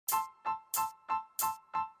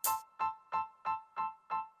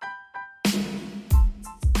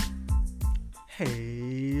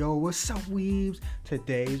Hey, yo, what's up, weebs?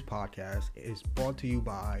 Today's podcast is brought to you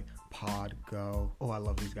by Podgo. Oh, I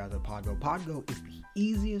love these guys at Podgo. Podgo is the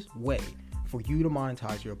easiest way for you to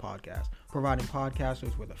monetize your podcast, providing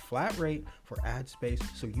podcasters with a flat rate for ad space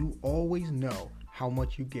so you always know how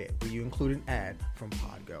much you get when you include an ad from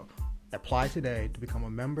Podgo. Apply today to become a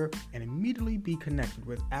member and immediately be connected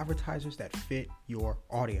with advertisers that fit your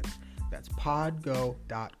audience. That's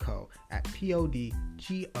podgo.co at podgo.co.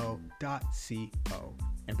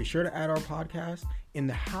 And be sure to add our podcast in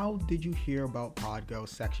the How Did You Hear About Podgo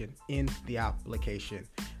section in the application.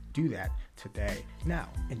 Do that today. Now,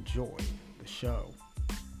 enjoy the show.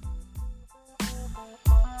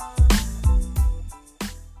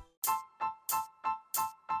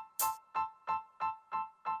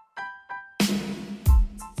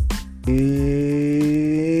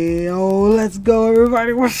 Let's go,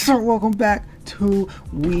 everybody. What's up? Welcome back to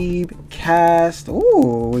WeebCast.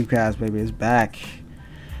 Ooh, WeebCast, baby, is back.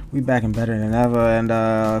 We back and better than ever. And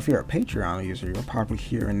if you're a Patreon user, you're probably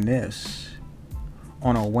hearing this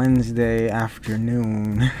on a Wednesday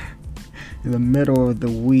afternoon in the middle of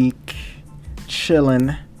the week,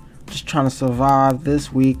 chilling, just trying to survive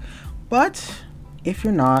this week. But if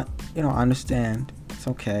you're not, I understand. It's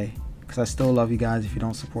okay. Because I still love you guys if you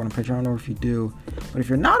don't support on Patreon, or if you do. But if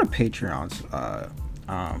you're not a Patreon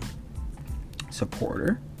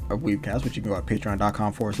supporter of WeebCast, which you can go at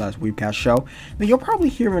patreon.com/WeebCast show, then you're probably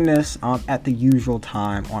hearing this at the usual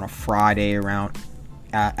time on a Friday around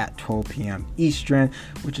at 12 p.m. Eastern,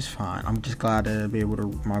 which is fine. I'm just glad to be able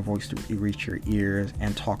to my voice to reach your ears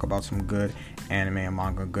and talk about some good anime and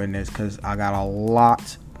manga goodness, because I got a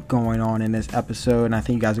lot going on in this episode, and I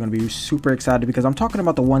think you guys are going to be super excited because I'm talking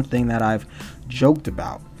about the one thing that I've joked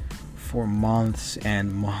about for months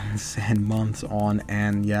and months and months on,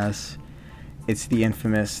 and yes, it's the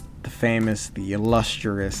infamous, the famous, the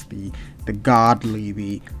illustrious, the godly,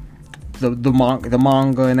 the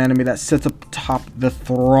manga and anime that sits atop the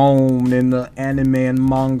throne in the anime and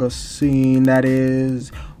manga scene, that is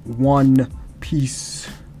One Piece.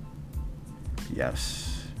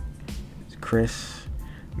 Yes, it's Chris.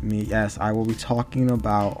 Yes, I will be talking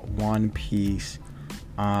about One Piece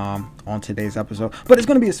on today's episode, but it's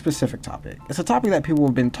going to be a specific topic. It's a topic that people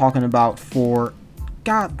have been talking about for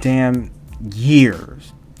goddamn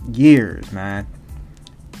years, man.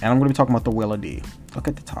 And I'm going to be talking about the Wheel of D. Look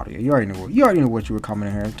at the title. You already knew what you were coming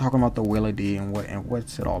in here. I'm talking about the Wheel of D and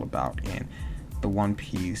what's it all about in the One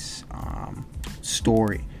Piece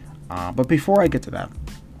story. But before I get to that,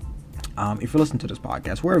 if you listen to this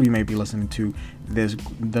podcast, wherever you may be listening to this,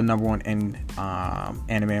 the number one anime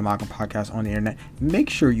and manga podcast on the internet, make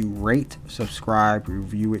sure you rate, subscribe,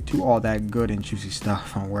 review it, do all that good and juicy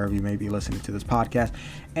stuff on wherever you may be listening to this podcast.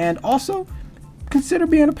 And also, consider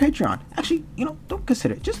being a Patreon. Actually, don't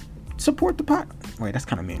consider it. Just support the pod. Wait, that's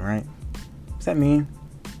kind of mean, right? Does that mean?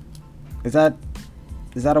 Is that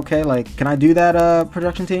okay? Like, can I do that,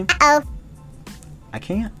 production team? Uh-oh. I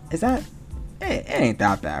can't? Is that... It ain't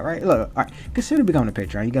that bad, right? Look, all right, consider becoming a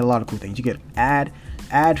Patreon. You get a lot of cool things. You get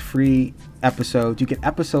ad-free episodes. You get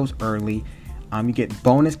episodes early. You get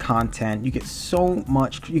bonus content. You get so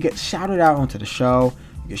much. You get shouted out onto the show.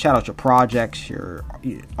 You get shout out your projects, your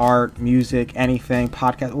art, music, anything,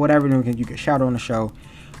 podcast, whatever. You get shout out on the show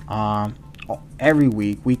every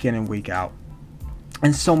week, week in and week out.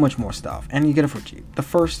 And so much more stuff. And you get it for cheap. The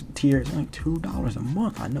first tier is only $2 a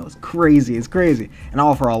month. I know, it's crazy. And I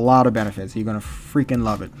offer a lot of benefits. You're going to freaking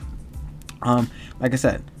love it. Like I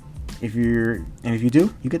said, if you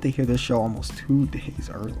do, you get to hear this show almost 2 days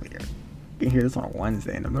earlier. You can hear this on a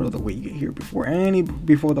Wednesday in the middle of the week. You can hear it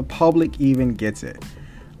before the public even gets it.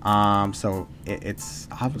 So it's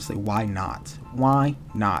obviously, why not? Why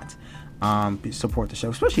not? Support the show,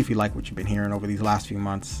 especially if you like what you've been hearing over these last few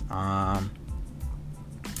months.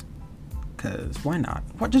 Because why not?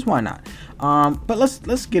 Why not? But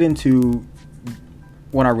let's get into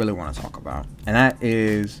what I really want to talk about, and that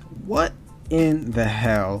is what in the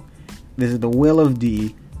hell. This is the Wheel of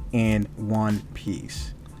D in One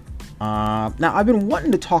Piece. Now, I've been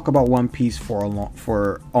wanting to talk about One Piece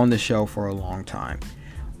on the show for a long time.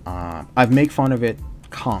 I've made fun of it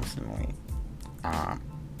constantly.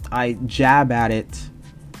 I jab at it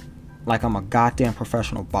like I'm a goddamn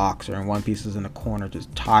professional boxer, and One Piece is in the corner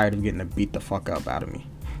just tired of getting to beat the fuck up out of me.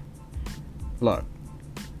 Look,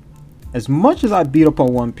 as much as I beat up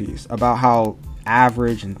on One Piece about how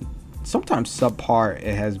average and sometimes subpar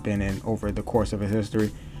it has been in over the course of its history,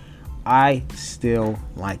 I still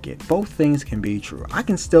like it. Both things can be true. I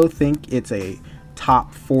can still think it's a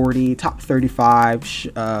top 40, top 35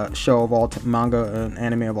 show of all manga and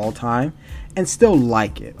anime of all time, and still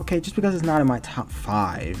like it. Okay, just because it's not in my top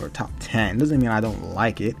 5 or top 10 doesn't mean I don't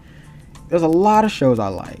like it. There's a lot of shows I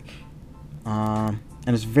like, and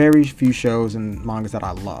there's very few shows and mangas that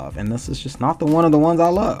I love, and this is just not one of the ones I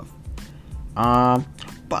love.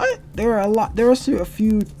 But there are a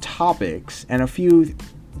few topics and a few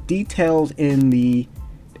details in the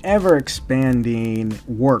ever expanding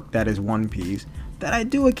work that is One Piece that I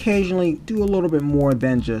do occasionally do a little bit more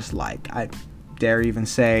than just like, I dare even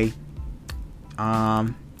say,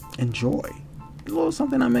 enjoy. A little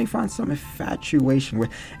something I may find some infatuation with,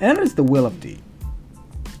 and that is the Will of D.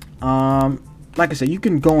 Like I said, you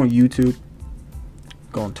can go on YouTube,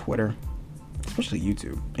 go on Twitter, especially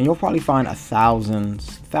YouTube, and you'll probably find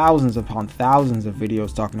thousands upon thousands of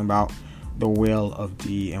videos talking about the Will of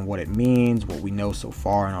D and what it means, what we know so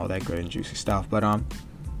far, and all that good and juicy stuff. But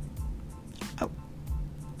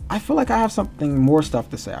I feel like I have something more stuff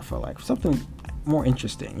to say. I feel like something more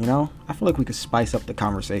interesting, you know? I feel like we could spice up the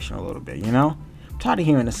conversation a little bit, you know? I'm tired of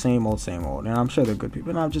hearing the same old, and I'm sure they're good people,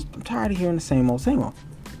 and I'm tired of hearing the same old.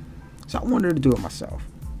 So I wanted to do it myself,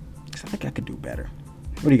 because I think I could do better.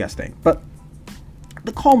 What do you guys think? But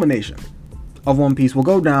the culmination of One Piece will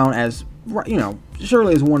go down as, you know,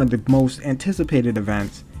 surely as one of the most anticipated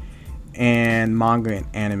events in manga and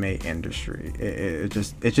anime industry.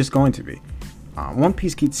 It's just going to be. One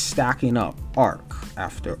Piece keeps stacking up arc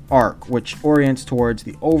after arc, which orients towards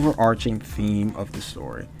the overarching theme of the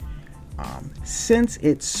story. Since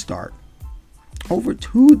its start, over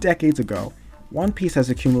 2 decades ago, One Piece has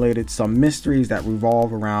accumulated some mysteries that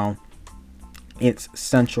revolve around its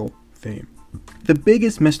central theme. The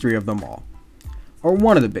biggest mystery of them all, or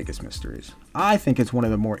one of the biggest mysteries. I think it's one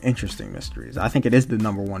of the more interesting mysteries. I think it is the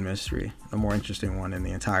number one mystery, the more interesting one in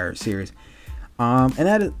the entire series.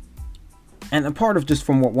 And a part of just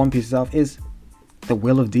from what One Piece itself is the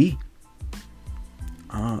Will of D.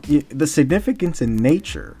 The significance and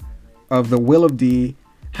nature of the Will of D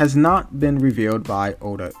has not been revealed by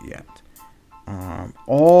Oda yet.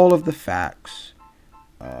 All of the facts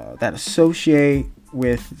that associate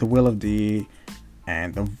with the Will of D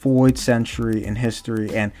and the Void Century in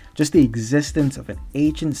history, and just the existence of an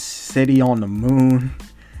ancient city on the moon.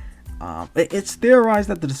 It's theorized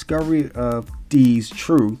that the discovery of D's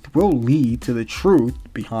truth will lead to the truth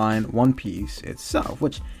behind One Piece itself,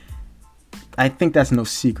 which I think that's no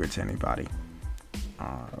secret to anybody.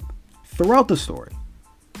 Throughout the story,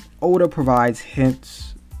 Oda provides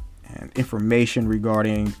hints and information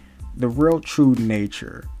regarding the real true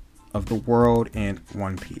nature of the world in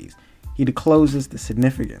One Piece. He discloses the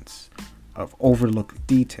significance of overlooked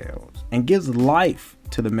details and gives life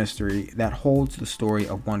to the mystery that holds the story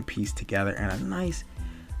of One Piece together in a nice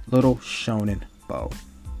little shonen bow.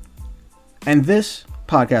 And this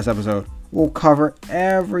podcast episode will cover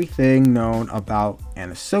everything known about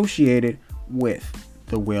and associated with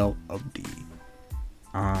the Will of D.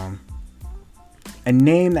 A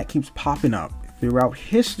name that keeps popping up throughout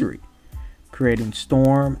history, creating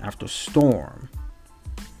storm after storm.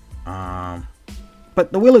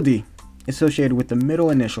 But the Will of D, associated with the middle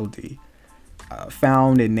initial D,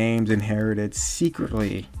 found in names inherited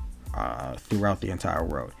secretly throughout the entire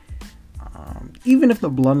world. Even if the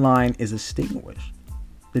bloodline is extinguished,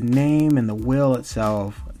 the name and the will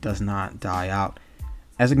itself does not die out.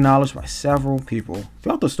 As acknowledged by several people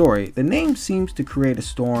throughout the story, the name seems to create a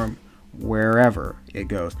storm wherever it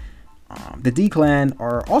goes. The D clan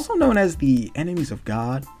are also known as the enemies of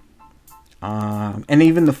God. And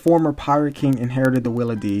even the former Pirate King inherited the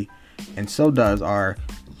Will of D, and so does our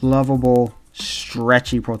lovable,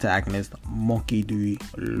 stretchy protagonist, Monkey D.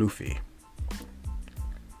 Luffy.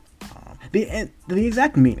 The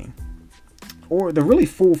exact meaning, or the really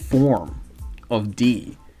full form of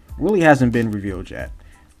D, really hasn't been revealed yet.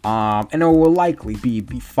 And it will likely be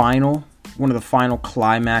one of the final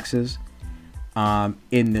climaxes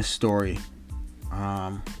in this story.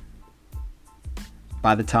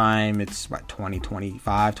 By the time it's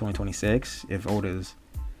 2025, 2026, if Oda's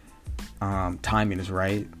timing is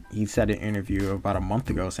right. He said in an interview about a month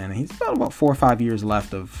ago saying that he's about 4 or 5 years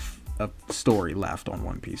left of story left on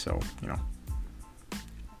One Piece. So, you know,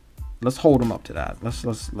 let's hold him up to that. Let's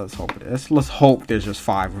hope it is. Let's hope there's just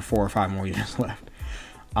 4 or 5 more years left.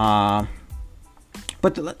 But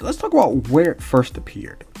let's talk about where it first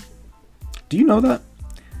appeared. Do you know that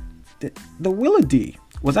the Will of D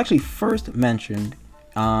was actually first mentioned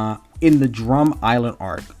in the Drum Island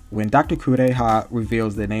arc when Dr. Kureha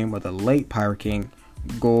reveals the name of the late Pirate King,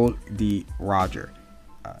 Gol D. Roger.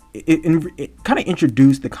 It kind of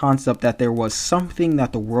introduced the concept that there was something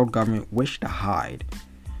that the world government wished to hide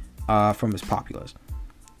from his populace.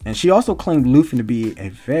 And she also claimed Luffy to be a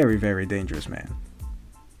very, very dangerous man.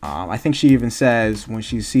 I think she even says when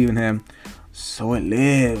she's seeing him, "So it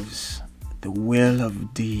lives, the will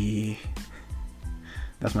of D."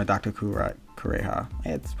 That's my Dr. Kureha.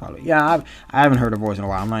 It's probably, yeah, I haven't heard her voice in a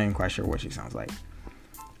while. I'm not even quite sure what she sounds like.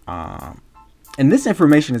 And this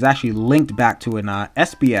information is actually linked back to an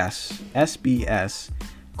SBS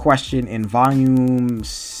question in volume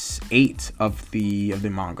 8 of the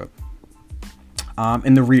manga.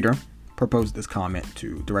 And the reader proposed this comment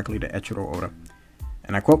directly to Eiichiro Oda.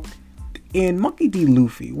 And I quote, "In Monkey D.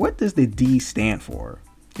 Luffy, what does the D stand for?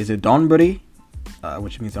 Is it Donburi,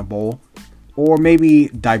 which means a bowl? Or maybe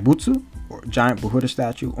Daibutsu, or giant Buddha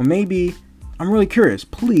statue? Or maybe, I'm really curious,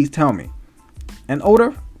 please tell me." And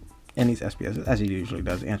Oda, in these SBS, as he usually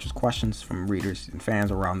does, answers questions from readers and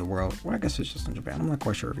fans around the world. Well, I guess it's just in Japan. I'm not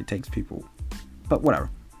quite sure if he takes people, but whatever.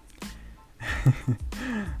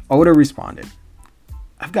 Oda responded,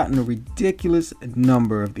 "I've gotten a ridiculous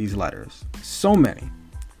number of these letters. So many.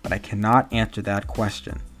 But I cannot answer that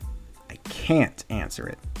question. I can't answer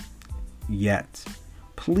it. Yet.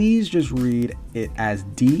 Please just read it as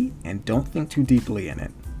D and don't think too deeply in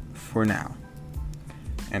it. For now."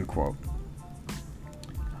 End quote.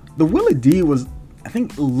 The Will of D was, I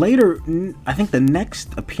think the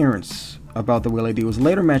next appearance about the Will of D was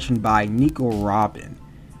later mentioned by Nico Robin.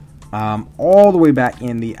 All the way back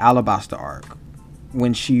in the Alabasta arc,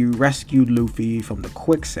 when she rescued Luffy from the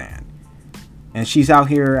quicksand. And she's out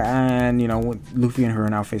here, and Luffy and her are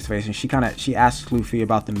now face to face, and she asks Luffy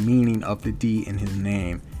about the meaning of the D in his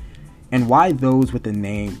name and why those with the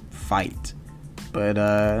name fight. But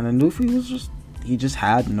and then Luffy he just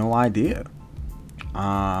had no idea,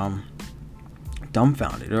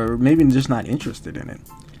 dumbfounded, or maybe just not interested in it.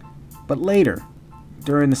 But later,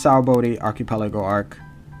 during the Saobode Archipelago arc,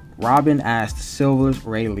 Robin asked Silvers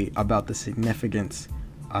Rayleigh about the significance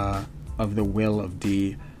of the Will of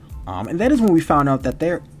D. And that is when we found out that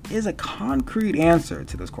there is a concrete answer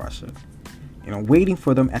to this question, waiting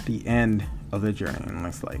for them at the end of the journey. And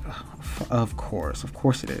it's like, of course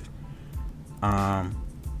it is. And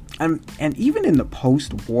even in the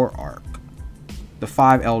post-war arc, the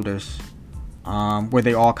 5 elders, where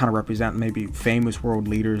they all kind of represent maybe famous world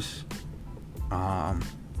leaders,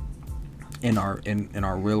 in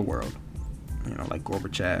our real world, like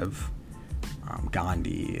Gorbachev,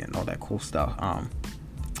 Gandhi, and all that cool stuff.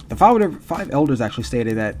 The 5 elders actually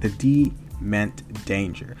stated that the D meant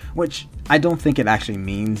danger, which I don't think it actually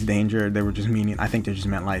means danger. They were just I think they just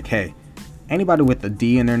meant like, hey, anybody with a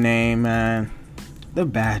D in their name, man, they're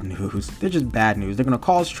bad news. They're just bad news. They're going to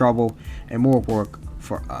cause trouble and more work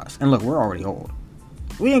for us. And look, we're already old.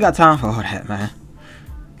 We ain't got time for all that, man.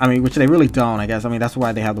 I mean, which they really don't, I guess. I mean, that's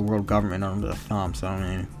why they have the world government under the thumb. So, I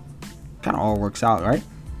mean, kind of all works out, right?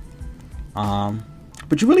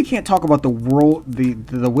 But you really can't talk about the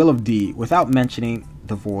Will of D without mentioning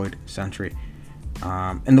the Void Century.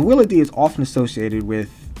 And the Will of D is often associated with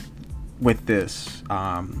this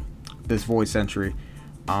Void Century.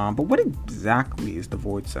 But what exactly is the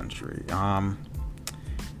Void Century? Well,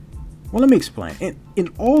 let me explain. In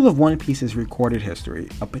all of One Piece's recorded history,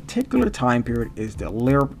 a particular time period is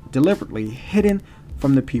deliberately hidden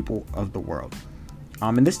from the people of the world.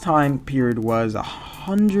 And this time period was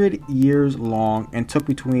 100 years long and took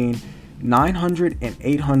between 900 and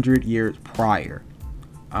 800 years prior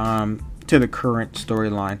to the current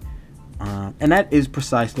storyline. And that is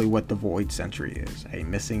precisely what the Void Century is, a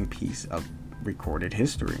missing piece of recorded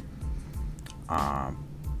history.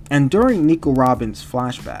 And during Nico Robin's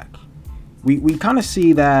flashback, we kind of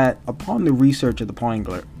see that upon the research of the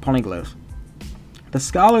poneglyphs, the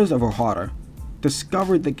scholars of Ohara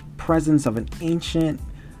discovered the presence of an ancient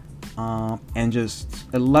and just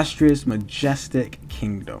illustrious, majestic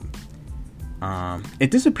kingdom. It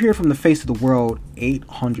disappeared from the face of the world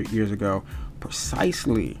 800 years ago,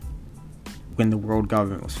 precisely when the world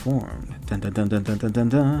government was formed. Dun, dun, dun, dun, dun, dun, dun,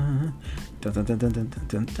 dun. Dun, dun, dun, dun, dun,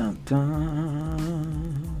 dun, dun,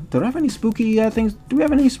 dun. Do I have any spooky things? Do we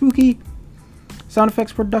have any spooky sound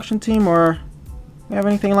effects production team, or we have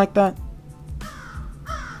anything like that?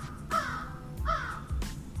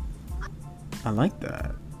 I like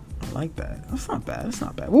that. That's not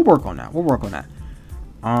bad. We'll work on that.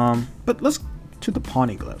 But let's to the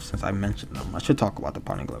poneglyphs, since I mentioned them. I should talk about the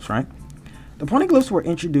poneglyphs, right? The poneglyphs were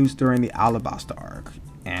introduced during the Alabasta arc,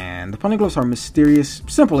 and the poneglyphs are mysterious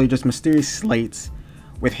slates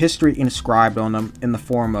with history inscribed on them in the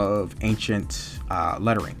form of ancient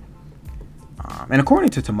lettering. And according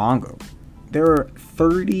to Tamango, there are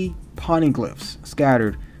 30 poneglyphs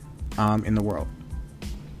scattered in the world.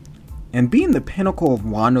 And being the pinnacle of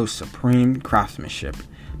Wano's supreme craftsmanship,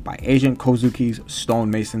 by Agent Kozuki's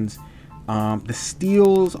stonemasons. The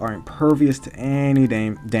steels are impervious to any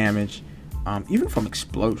damage, even from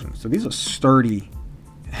explosions. So these are sturdy,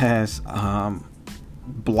 has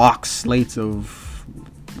block slates of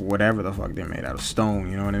whatever the fuck they're made out of, stone,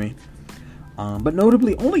 you know what I mean? But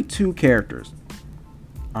notably, only 2 characters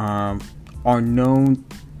are known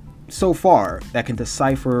so far that can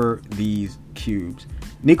decipher these cubes: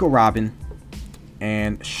 Nico Robin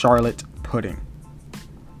and Charlotte Pudding.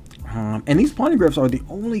 And these poneglyphs are the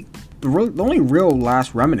only real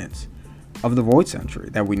last remnants of the Void Century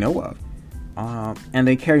that we know of. And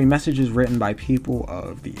they carry messages written by people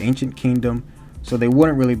of the ancient kingdom, so they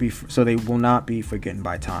will not be forgotten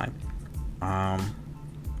by time.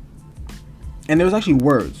 And there was actually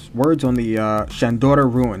words on the Shandora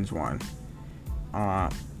Ruins one.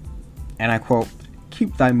 And I quote,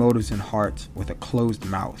 "Keep thy motives in heart with a closed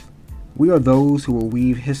mouth. We are those who will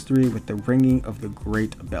weave history with the ringing of the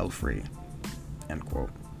great belfry." End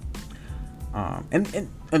quote. And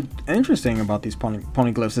interesting about these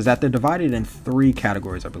poneglyphs is that they're divided in 3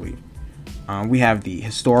 categories, I believe. We have the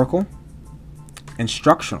historical,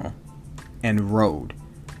 instructional, and road.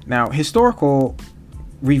 Now, historical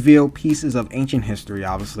reveal pieces of ancient history,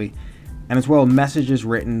 obviously, and as well messages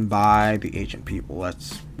written by the ancient people.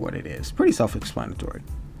 That's what it is. Pretty self-explanatory.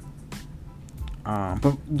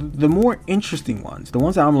 But the more interesting ones, the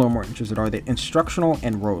ones that I'm a little more interested in, are the instructional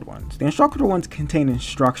and road ones. The instructional ones contain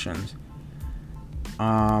instructions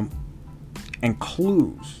and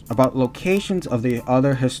clues about locations of the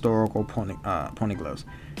other historical poneglyphs.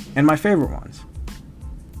 And my favorite ones,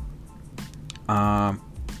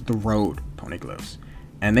 the road poneglyphs.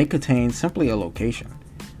 And they contain simply a location.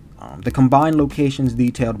 The combined locations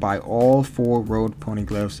detailed by all 4 road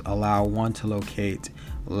poneglyphs allow one to locate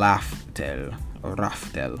Laftel or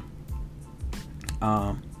Raftel.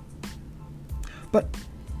 But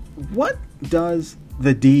what does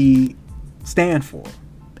the D stand for?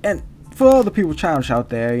 And for all the people childish out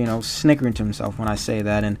there, snickering to himself when I say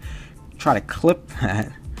that and try to clip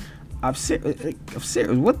that, I'm serious.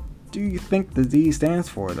 What do you think the D stands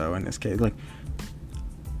for, though, in this case? Like,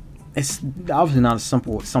 it's obviously not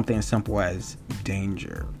something as simple as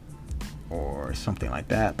danger or something like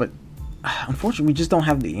that. But unfortunately, we just don't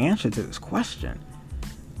have the answer to this question.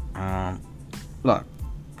 Look,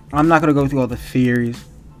 I'm not going to go through all the theories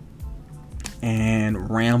and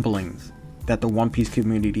ramblings that the One Piece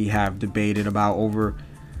community have debated about over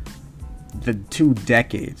the 2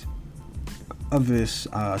 decades of this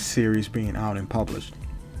series being out and published.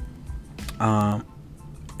 And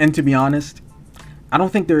to be honest, I don't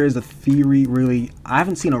think there is a theory, really. I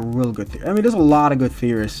haven't seen a real good theory. I mean, there's a lot of good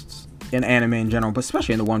theorists in anime in general, but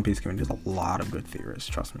especially in the One Piece community, there's a lot of good theorists,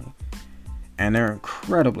 trust me. And they're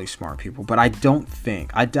incredibly smart people. But I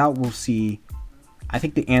doubt we'll see. I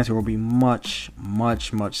think the answer will be much,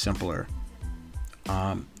 much, much simpler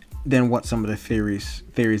than what some of the theories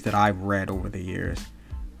that I've read over the years.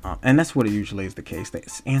 And that's what it usually is the case. The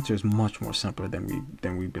answer is much more simpler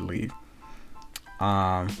than we believe.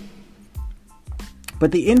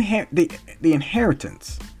 But the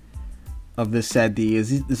inheritance of this said D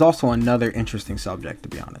is also another interesting subject, to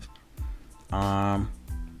be honest.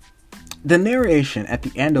 The narration at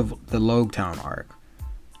the end of the Logtown arc,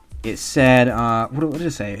 it said, what did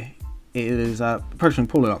it say? It is, person,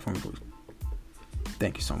 pull it up for me, please.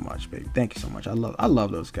 Thank you so much, baby. Thank you so much. I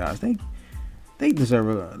love those guys. They deserve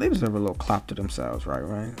a little clap to themselves,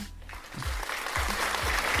 right?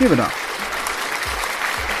 Give it up.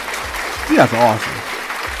 You guys are awesome.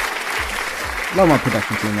 Love my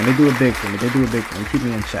production team, man. They do it big for me. They keep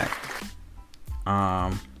me in check.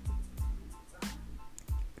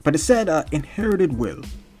 But it said, inherited will,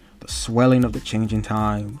 the swelling of the changing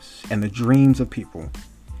times, and the dreams of people.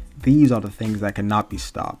 These are the things that cannot be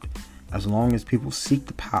stopped. As long as people seek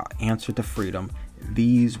the answer to freedom,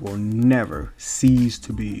 these will never cease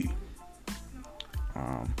to be.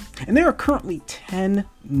 And there are currently 10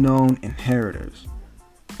 known inheritors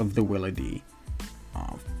of the Will of D.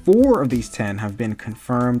 4 of these 10 have been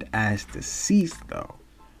confirmed as deceased, though.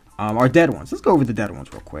 Are dead ones. Let's go over the dead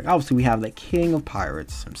ones real quick. Obviously, we have the King of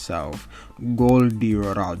Pirates himself, Goldie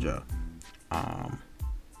Raja. And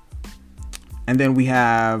then we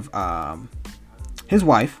have his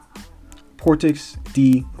wife, Portix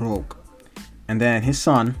D. Rogue. And then his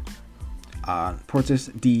son, Portis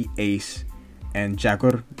D. Ace, and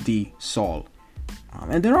Jagur D. Sol.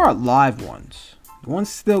 And there are live ones. The one's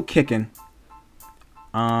still kicking.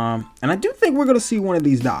 And I do think we're going to see one of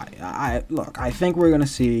these die. I think we're going to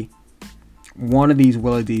see one of these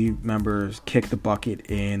Will D members kick the bucket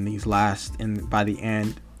by the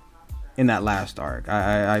end in that last arc.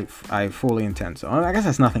 I fully intend so. I guess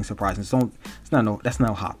that's nothing surprising. That's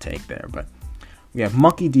no hot take there. But we have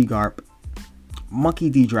Monkey D. Garp, Monkey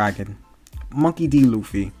D. Dragon, Monkey D.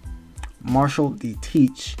 Luffy, Marshall D.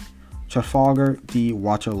 Teach, Trafalgar D.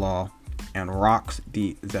 Watcherlaw, and Rox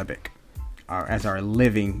D. Zebek as our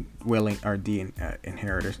living, willing, or D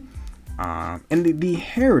inheritors. And the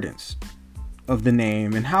inheritance of the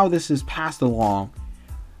name and how this is passed along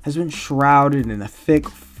has been shrouded in a thick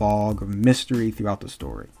fog of mystery throughout the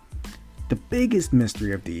story. The biggest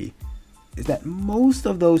mystery of D is that most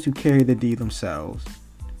of those who carry the D themselves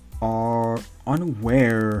are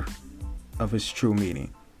unaware of its true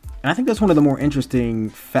meaning. And I think that's one of the more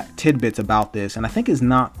interesting tidbits about this, and I think is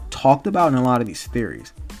not talked about in a lot of these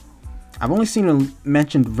theories. I've only seen it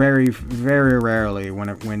mentioned very, very rarely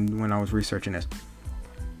when I was researching this.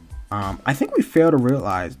 I think we fail to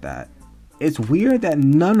realize that it's weird that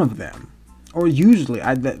none of them, or usually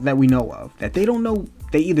that we know of, that they don't know.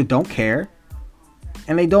 They either don't care,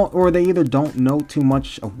 and they either don't know too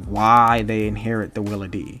much of why they inherit the Will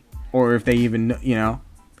of D, or if they even,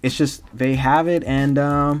 it's just they have it and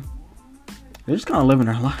they're just kind of living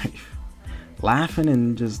their life, laughing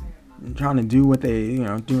and just trying to do what they,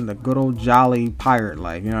 doing the good old jolly pirate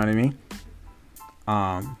life. You know what I mean?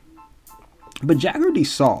 But Jagger D.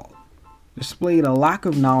 Saul displayed a lack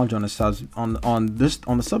of knowledge on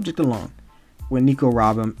the subject alone when Nico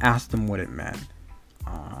Robin asked him what it meant.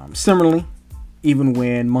 Similarly, even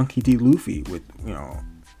when Monkey D. Luffy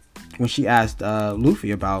when she asked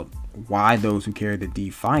Luffy about why those who carry the D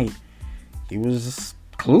fight, he was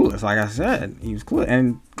clueless. Like I said, he was clueless,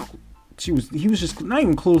 and he was just not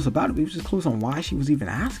even clueless about it. He was just clueless on why she was even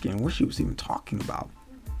asking, what she was even talking about.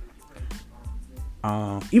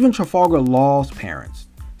 Even Trafalgar Law's parents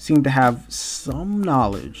seemed to have some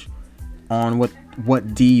knowledge on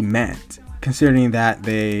what D meant, considering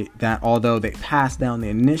that although they passed down the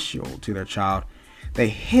initial to their child, they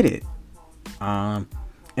hid it and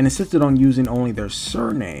insisted on using only their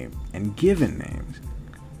surname and given names.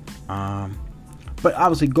 But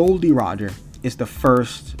obviously Gold D. Roger is the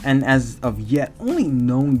first and as of yet only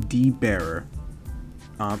known D bearer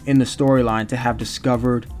in the storyline to have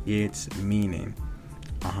discovered its meaning.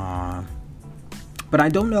 But I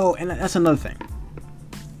don't know, and that's another thing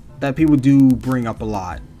that people do bring up a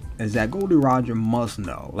lot, is that Goldie Roger must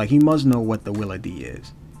know. Like, he must know what the Will of D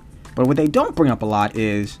is. But what they don't bring up a lot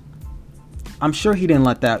is, I'm sure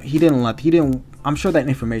I'm sure that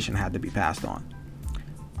information had to be passed on.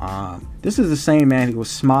 This is the same man who was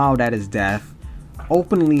smiled at his death,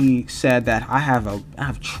 openly said that I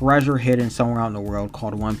have treasure hidden somewhere out in the world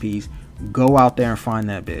called One Piece. Go out there and find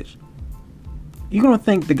that bitch. You're gonna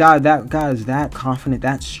think that guy is that confident,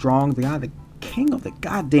 that strong, the king of the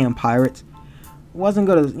goddamn pirates, wasn't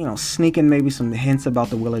gonna, sneak in maybe some hints about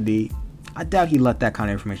the Will of D. I doubt he let that kind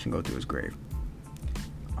of information go to his grave.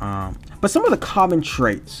 But some of the common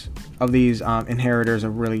traits of these inheritors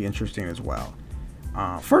are really interesting as well.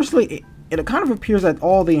 Firstly, it kind of appears that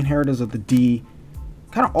all the inheritors of the D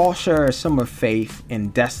kind of all share a similar faith in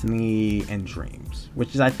destiny and dreams,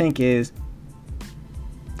 which I think is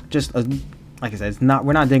just like I said,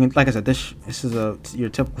 we're not digging, like I said, this is your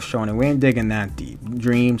typical shonen. We ain't digging that deep.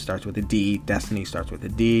 Dream starts with a D, destiny starts with a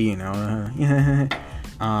D,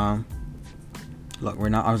 look, we're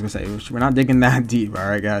not digging that deep,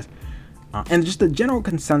 alright guys? And just the general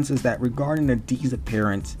consensus that regarding the D's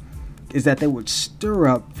appearance is that they would stir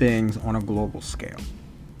up things on a global scale.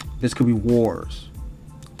 This could be wars,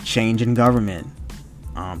 change in government,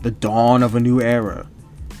 the dawn of a new era.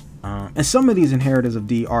 And some of these inheritors of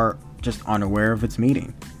D are just unaware of its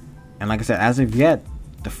meaning. And like I said, as of yet,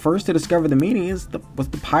 the first to discover the meaning was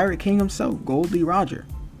the Pirate King himself, Gold D. Roger.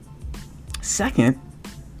 Second,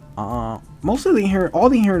 all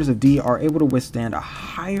the inheritors of D are able to withstand a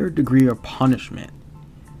higher degree of punishment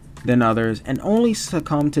than others and only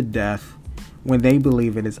succumb to death when they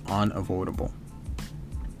believe it is unavoidable.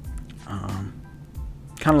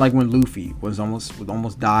 Kind of like when Luffy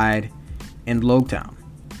almost died in Logtown.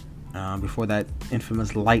 Before that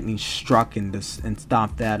infamous lightning struck and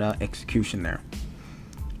stopped that execution there.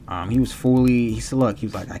 He said, look, he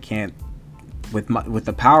was like, I can't, with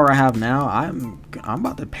the power I have now, I'm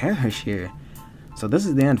about to perish here. So this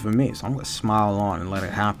is the end for me. So I'm going to smile on and let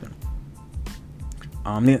it happen.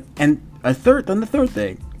 The third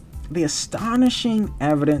thing, the astonishing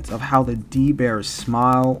evidence of how the D-Bears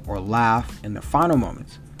smile or laugh in their final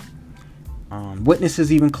moments.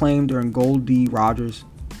 Witnesses even claimed during Gold D. Rogers'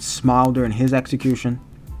 smile during his execution.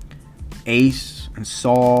 Ace and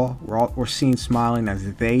Saul were seen smiling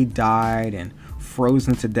as they died and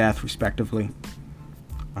frozen to death respectively.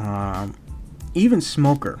 Even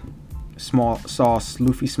Smoker saw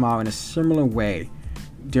Luffy smile in a similar way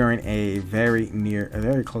during a very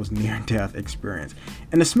close near-death experience.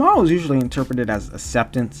 And the smile is usually interpreted as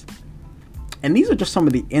acceptance. And these are just some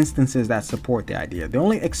of the instances that support the idea. The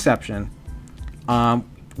only exception to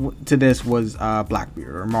this was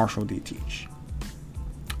Blackbeard or Marshall D. Teach.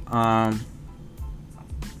 And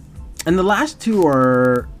the last two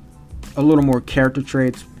are a little more character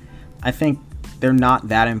traits. I think they're not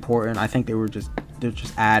that important. I think they're just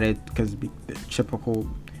added because the typical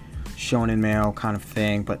shonen male kind of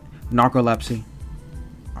thing. But narcolepsy,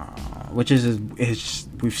 which is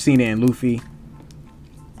we've seen it in Luffy.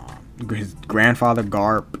 His grandfather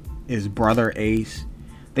Garp, his brother Ace,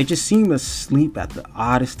 they just seem to sleep at the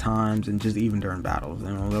oddest times, and just even during battles,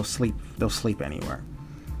 they'll sleep anywhere.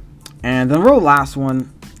 And the real last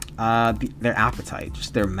one, their appetite,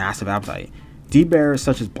 just their massive appetite. D-bearers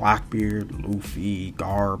such as Blackbeard, Luffy,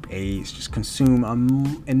 Garp, Ace just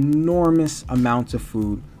consume enormous amounts of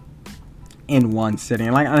food in one sitting.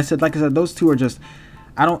 And like I said, those two are just,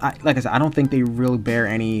 I don't think they really bear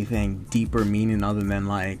anything deeper meaning other than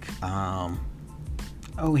like, oh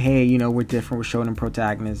hey, we're different, we're showing them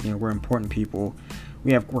protagonists, we're important people,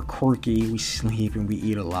 we're quirky, we sleep and we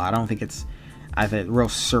eat a lot. I don't think it's either real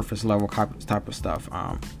surface level type of stuff.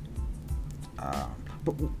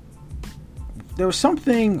 But there was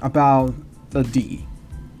something about the D,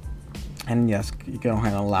 and yes, you go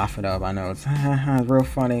ahead and laugh it up. I know it's real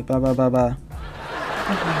funny. Blah blah blah blah.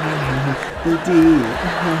 The D.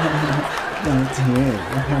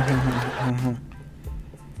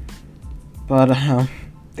 But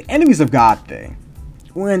the enemies of God thing.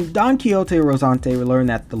 When Don Quixote Rosante learned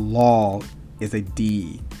that the law is a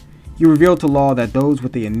D, he revealed to Law that those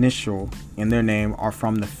with the initial in their name are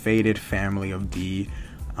from the fated family of D.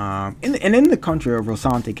 In the country where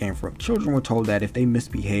Rosante came from, children were told that if they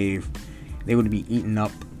misbehaved, they would be eaten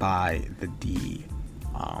up by the D.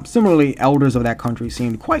 Similarly, elders of that country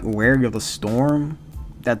seemed quite wary of the storm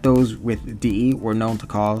that those with D were known to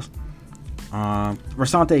cause.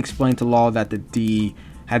 Rosante explained to Law that the D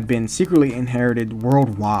had been secretly inherited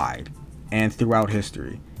worldwide and throughout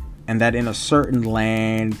history, and that in a certain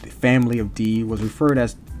land, the family of D was referred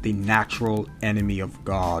as the natural enemy of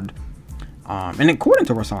God. And according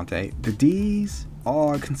to Rosante, the D's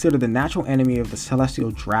are considered the natural enemy of the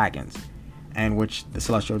celestial dragons, and which the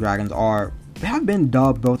celestial dragons have been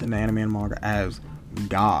dubbed both in the anime and manga as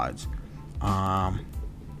gods. And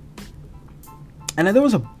then there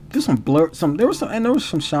was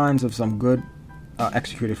some shines of some good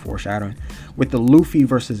executed foreshadowing with the Luffy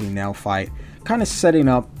versus Enel fight, kind of setting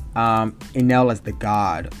up Enel as the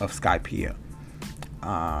god of Skypiea.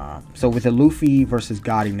 So with the Luffy versus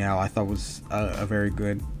God Enel, I thought was a very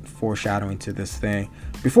good foreshadowing to this thing.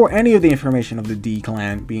 Before any of the information of the D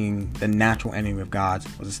clan being the natural enemy of gods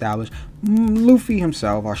was established, Luffy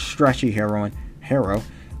himself, our stretchy hero,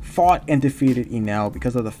 fought and defeated Enel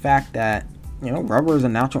because of the fact that rubber is a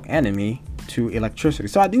natural enemy to electricity.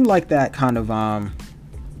 So I do like that kind of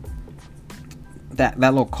that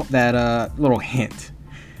little hint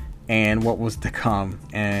and what was to come.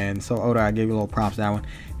 And so Oda, I gave you a little props to that one.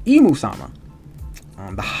 Imu-sama,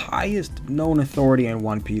 the highest known authority in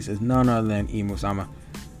One Piece, is none other than Imu-sama.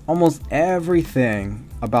 Almost everything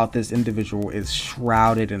about this individual is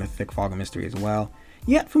shrouded in a thick fog of mystery as well,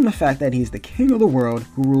 yet from the fact that he's the king of the world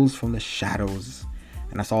who rules from the shadows,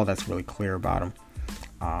 and that's all that's really clear about him.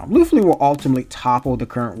 Luffy will ultimately topple the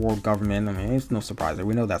current world government. I mean, it's no surprise that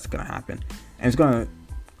we know that's going to happen, and it's going to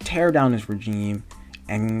tear down this regime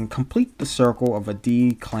and complete the circle of a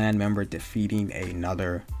D clan member defeating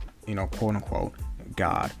another, quote unquote,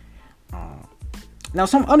 god. Now,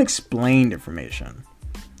 some unexplained information.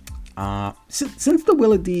 Since the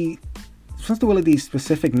Will of D's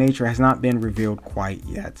specific nature has not been revealed quite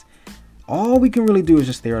yet, all we can really do is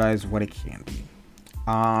just theorize what it can be.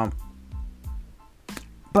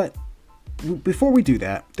 But before we do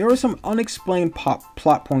that, there are some unexplained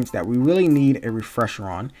plot points that we really need a refresher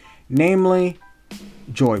on, namely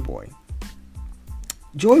Joy Boy.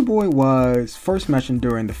 Joy Boy was first mentioned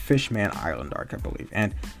during the Fishman Island arc, I believe,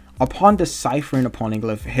 and upon deciphering a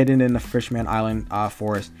poneglyph hidden in the Fishman Island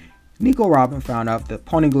forest, Nico Robin found out the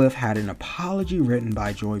poneglyph had an apology written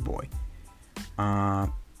by Joy Boy.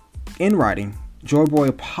 In writing, Joy Boy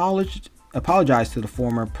apologized to the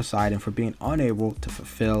former Poseidon for being unable to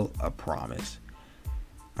fulfill a promise.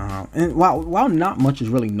 And while not much is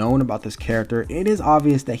really known about this character, it is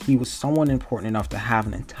obvious that he was someone important enough to have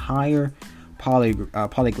an entire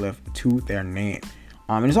polyglyph to their name.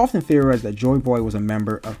 And it's often theorized that Joy Boy was a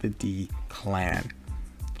member of the D clan.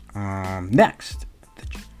 Next, the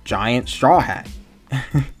giant straw hat.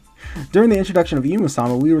 During the introduction of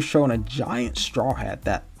Imu-sama, we were shown a giant straw hat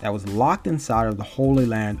that was locked inside of the holy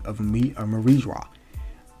land of Marizra.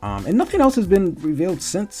 And nothing else has been revealed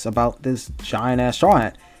since about this giant-ass straw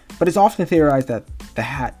hat, but it's often theorized that the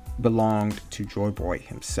hat belonged to Joy Boy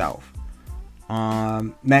himself.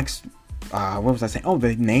 Next, what was I saying? Oh,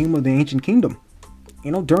 the name of the ancient kingdom.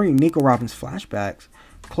 During Nico Robin's flashbacks,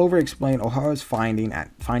 Clover explained O'Hara's findings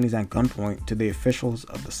at gunpoint to the officials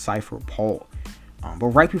of the Cipher Pole. But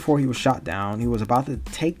right before he was shot down, he was about to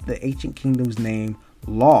take the ancient kingdom's name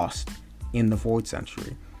lost in the Void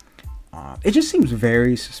Century. It just seems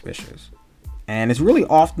very suspicious. And it's really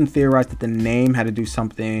often theorized that the name had to do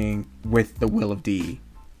something with the Will of D.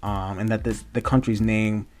 And that the country's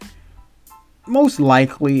name most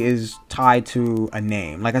likely is tied to a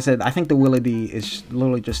name. Like I said, I think the Will of D is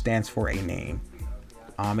literally just stands for a name.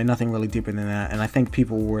 And nothing really deeper than that. And I think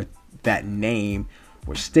people with that name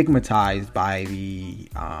were stigmatized by the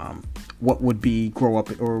what would be grow up,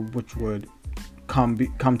 or which would come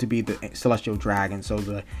to be the Celestial Dragon.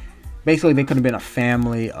 So basically they could have been a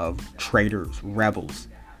family of traitors, rebels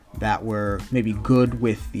that were maybe good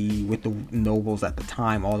with the nobles at the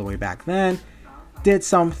time, all the way back then. Did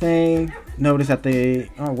something, notice that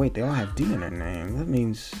they all have D in their name. That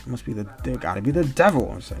means they gotta be the devil,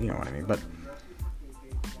 or so, you know what I mean. But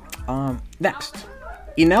next,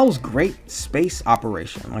 Enel's Great Space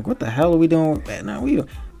Operation. Like, what the hell are we doing? No, we don't.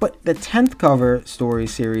 But the 10th cover story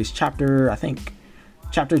series, chapters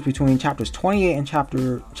between chapters 28 and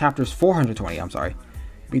chapters 420. I'm sorry.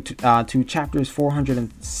 To chapters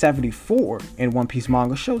 474 in One Piece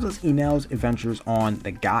manga shows us Enel's adventures on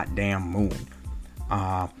the goddamn moon.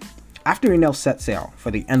 After Enel sets sail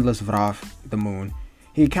for the endless Vrav, the moon,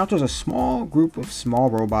 he encounters a small group of small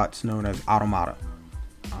robots known as Automata,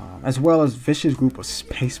 as well as a vicious group of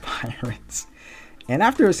space pirates. And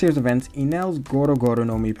after a series of events, Enel's Goro Goro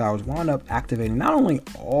no Mi powers wound up activating not only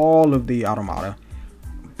all of the Automata,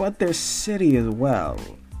 but their city as well.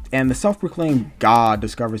 And the self-proclaimed god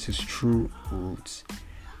discovers his true roots.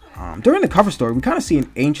 During the cover story, we kind of see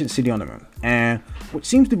an ancient city on the moon, and which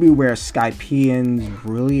seems to be where Skypians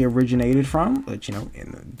really originated from, but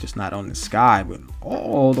just not on the sky, but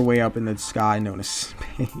all the way up in the sky known as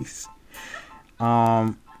space.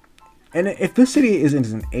 And if this city isn't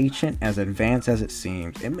as ancient, as advanced as it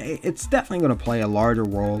seems, it's definitely going to play a larger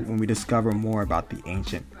role when we discover more about the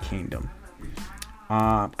ancient kingdom.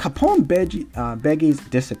 Capone Begi's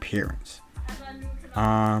disappearance.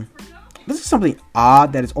 This is something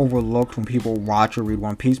odd that is overlooked when people watch or read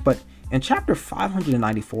One Piece, but in chapter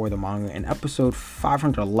 594 of the manga and episode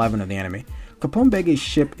 511 of the anime, Capone Begi's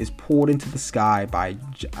ship is pulled into the sky by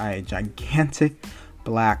a gigantic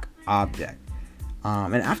black object.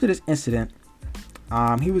 And after this incident,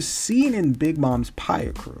 he was seen in Big Mom's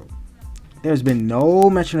pirate crew. There's been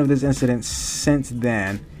no mention of this incident since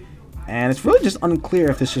then, and it's really just unclear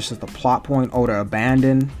if this is just a plot point Oda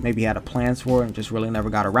abandoned, maybe he had a plans for it and just really never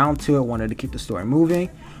got around to it, wanted to keep the story moving,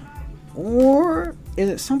 or is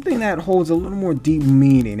it something that holds a little more deep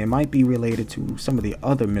meaning? It might be related to some of the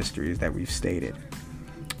other mysteries that we've stated.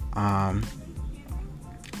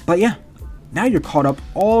 But yeah, now you're caught up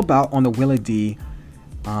all about on the Will of D,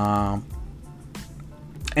 and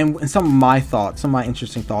some of my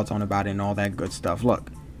interesting thoughts on about it and all that good stuff.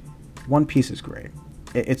 Look, One Piece is great.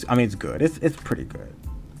 It's good. It's pretty good.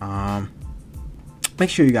 Make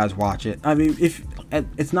sure you guys watch it. I mean, if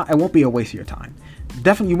it's not, it won't be a waste of your time.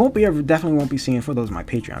 Definitely won't be seeing, for those of my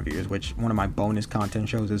Patreon viewers, which one of my bonus content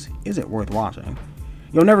shows is it worth watching?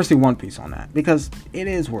 You'll never see One Piece on that because it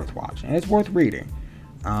is worth watching. It's worth reading.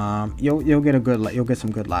 You'll get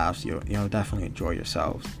some good laughs. You'll definitely enjoy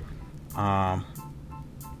yourselves. But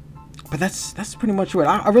that's pretty much it.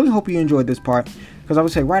 I really hope you enjoyed this part, because I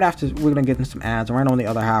would say right after we're gonna get into some ads, and right on the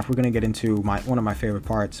other half we're gonna get into one of my favorite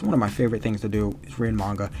parts. One of my favorite things to do is read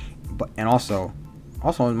manga, and also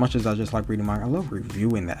as much as I just like reading manga, I love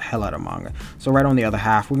reviewing the hell out of manga. So right on the other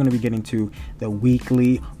half, we're gonna be getting to the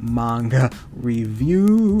weekly manga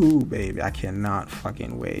review, baby. I cannot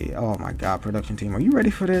fucking wait. Oh my god, production team, are you ready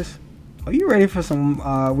for this? Are you ready for some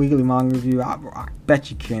weekly manga review? I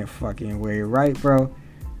bet you can't fucking wait, right, bro?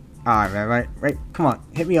 Alright, man, right? Come on,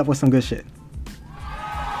 hit me up with some good shit.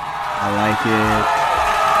 I like it.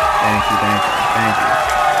 Thank you very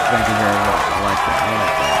much. I like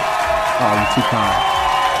that. Oh, you're too kind.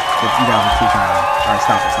 You guys are too kind. Alright,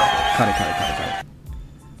 stop it. Cut it.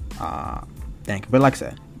 Thank you. But like I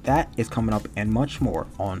said, that is coming up and much more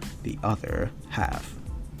on the other half.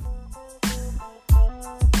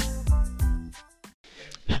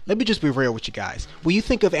 Let me just be real with you guys. When you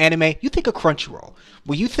think of anime, you think of Crunchyroll.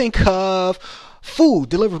 When you think of food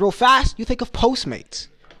delivered real fast, you think of Postmates.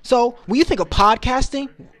 So when you think of podcasting,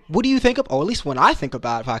 what do you think of? Or at least when I think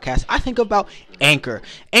about podcasts, I think about Anchor.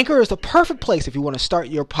 Anchor is the perfect place if you want to start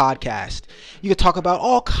your podcast. You can talk about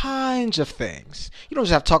all kinds of things. You don't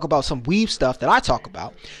just have to talk about some weeb stuff that I talk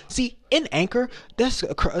about. See, in Anchor, there's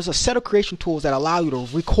a set of creation tools that allow you to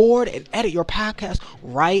record and edit your podcast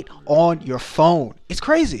right on your phone. It's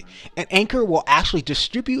crazy. And Anchor will actually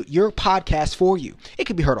distribute your podcast for you. It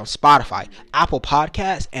can be heard on Spotify, Apple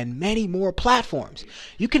Podcasts, and many more platforms.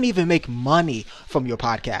 You can even make money from your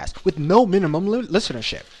podcast with no minimum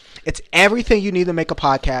listenership. It's everything you need to make a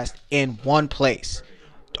podcast in one place.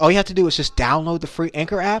 All you have to do is just download the free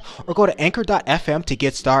Anchor app or go to anchor.fm to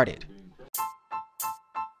get started.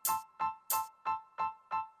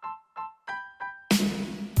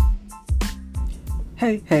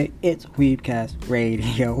 Hey, it's WeebCast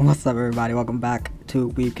Radio. What's up, everybody? Welcome back to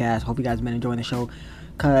WeebCast. Hope you guys have been enjoying the show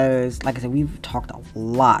because, like I said, we've talked a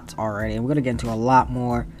lot already, and we're going to get into a lot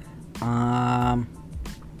more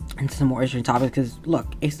into some more interesting topics because, look,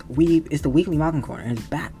 it's the weekly Malcolm Corner, and it's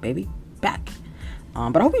back, baby, back.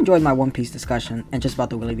 But I hope you enjoyed my One Piece discussion and just about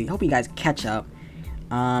the Willy D. Hope you guys catch up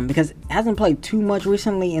because it hasn't played too much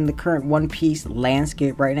recently in the current One Piece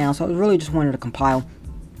landscape right now, so I really just wanted to compile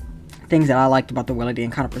things that I liked about the Willy D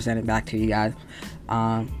and kind of present it back to you guys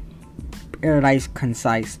in a nice,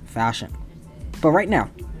 concise fashion. But right now,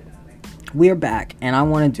 we are back, and I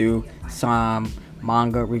want to do some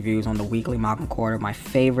manga reviews on the weekly Malcolm Corner, my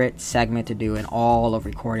favorite segment to do in all of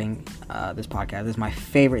recording this podcast. This is my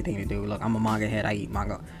favorite thing to do. Look, I'm a manga head. I eat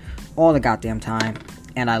manga all the goddamn time,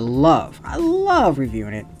 and I love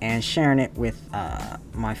reviewing it and sharing it with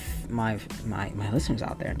my listeners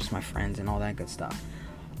out there, just my friends and all that good stuff.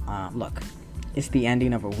 Look, it's the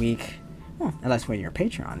ending of a week. Well, unless when you're a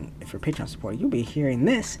Patreon, if you're a Patreon supporter, you'll be hearing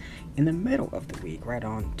this in the middle of the week, right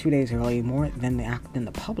on 2 days early, more than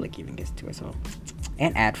the public even gets to it. So,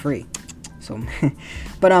 and ad free. So,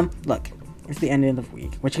 but look, it's the ending of the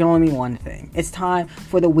week, which can only mean one thing. It's time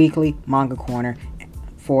for the weekly manga corner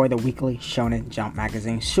for the weekly Shonen Jump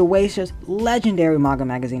magazine. Shueisha's legendary manga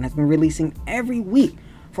magazine has been releasing every week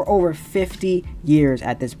for over 50 years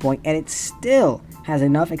at this point, and it still has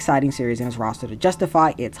enough exciting series in its roster to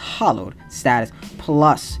justify its hallowed status.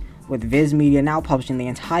 Plus, with Viz Media now publishing the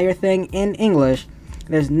entire thing in English,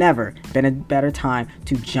 there's never been a better time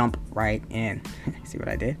to jump right in. See what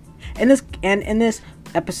I did? In this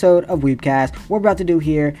episode of WeebCast, we're about to do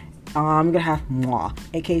here, I'm gonna have moi,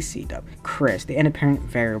 aka C-Dub, Chris, the independent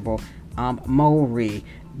variable, Mori,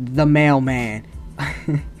 the mailman,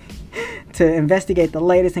 to investigate the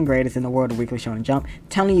latest and greatest in the world of Weekly Shonen Jump,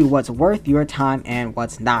 telling you what's worth your time and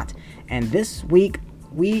what's not. And this week,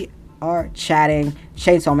 we are chatting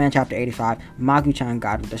Chainsaw Man Chapter 85, Magu-chan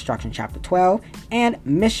God of Destruction Chapter 12, and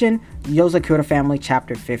Mission Yozakura Family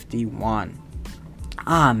Chapter 51.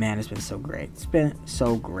 Ah, man, it's been so great. It's been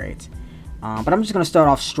so great. But I'm just going to start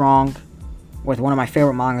off strong with one of my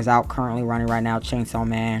favorite mangas out currently running right now, Chainsaw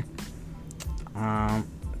Man.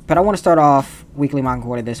 But I want to start off weekly manga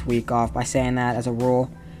quarter this week off by saying that, as a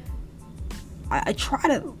rule, I try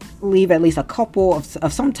to leave at least a couple of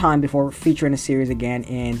some time before featuring a series again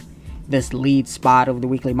in this lead spot of the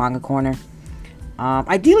weekly manga corner.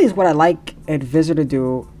 Ideally, is what I like a visitor to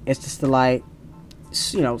do is just to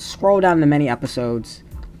scroll down the many episodes,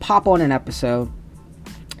 pop on an episode,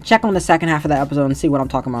 check on the second half of that episode and see what I'm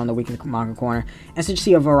talking about in the weekly manga corner, and so you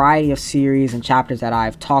see a variety of series and chapters that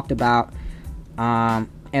I've talked about.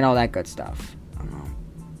 And all that good stuff.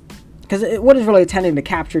 Because what is really intending to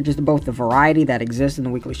capture just both the variety that exists in the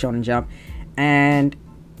Weekly Shonen Jump and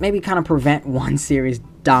maybe kind of prevent one series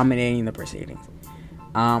dominating the proceedings.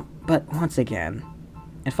 But once again,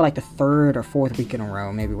 and for like the third or fourth week in a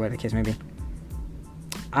row, maybe whatever the case may be,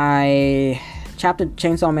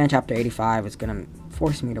 Chainsaw Man Chapter 85 is going to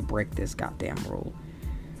force me to break this goddamn rule.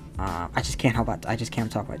 I just can't talk about it.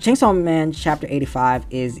 Chainsaw Man Chapter 85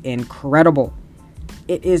 is incredible.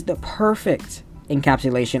 It is the perfect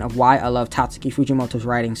encapsulation of why I love Tatsuki Fujimoto's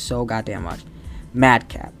writing so goddamn much.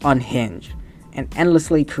 Madcap, unhinged, and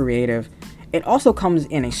endlessly creative. It also comes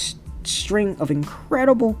in a string of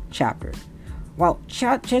incredible chapters. While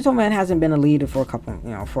Chainsaw Man hasn't been a lead for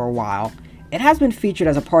a while, it has been featured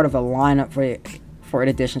as a part of a lineup for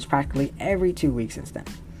editions practically every 2 weeks since then.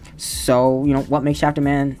 So, what makes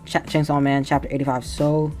Chainsaw Man Chapter 85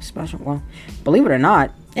 so special? Well, believe it or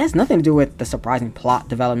not, it has nothing to do with the surprising plot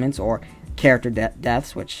developments or character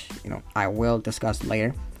deaths, which, I will discuss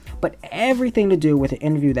later, but everything to do with an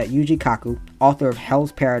interview that Yuji Kaku, author of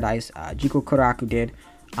Hell's Paradise, Jiko Kuraku, did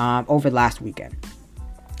over last weekend.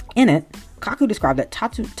 In it, Kaku described that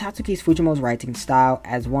Tatsuki Fujimoto's writing style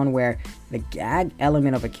as one where the gag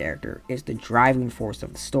element of a character is the driving force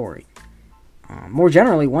of the story. More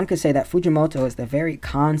generally, one could say that Fujimoto is the very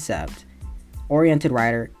concept-oriented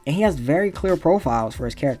writer, and he has very clear profiles for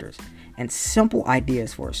his characters and simple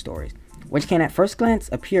ideas for his stories, which can at first glance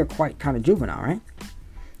appear quite kind of juvenile, right?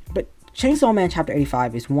 But Chainsaw Man Chapter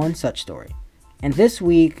 85 is one such story. And this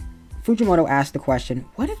week, Fujimoto asked the question,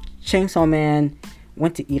 what if Chainsaw Man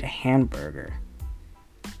went to eat a hamburger?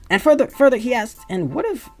 And further he asked, and what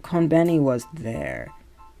if Konbeni was there?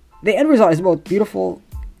 The end result is both beautiful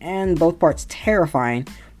and both parts terrifying,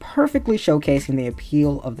 perfectly showcasing the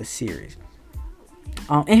appeal of the series.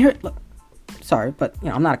 And here, look, sorry, but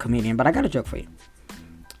I'm not a comedian, but I got a joke for you.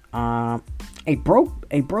 A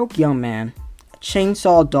broke young man, a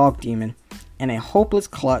chainsaw dog demon, and a hopeless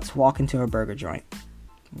klutz walk into a burger joint.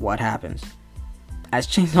 What happens? As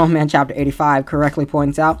Chainsaw Man Chapter 85 correctly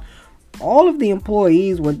points out, all of the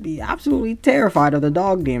employees would be absolutely terrified of the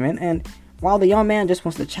dog demon, and while the young man just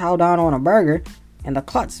wants to chow down on a burger, and the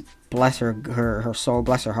klutz, bless her soul,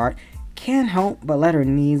 bless her heart, can't help but let her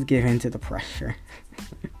knees give in to the pressure.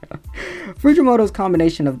 Fujimoto's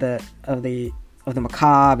combination of the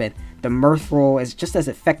macabre and the mirthful is just as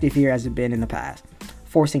effective here as it's been in the past,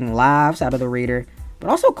 forcing laughs out of the reader, but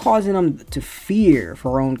also causing them to fear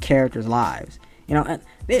for their own characters' lives.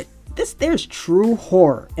 There's true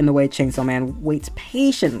horror in the way Chainsaw Man waits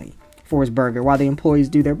patiently for his burger while the employees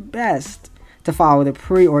do their best to follow the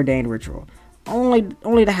preordained ritual,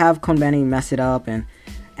 only to have Konbeni mess it up and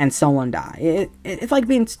someone die. It's like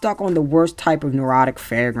being stuck on the worst type of neurotic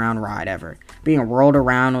fairground ride ever, being rolled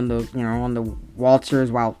around on the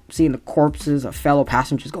waltzers while seeing the corpses of fellow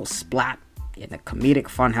passengers go splat in the comedic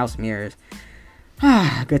funhouse mirrors.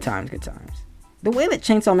 Good times. The way that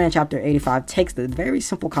Chainsaw Man Chapter 85 takes the very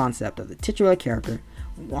simple concept of the titular character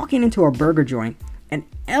walking into a burger joint and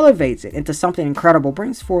elevates it into something incredible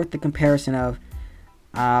brings forth the comparison of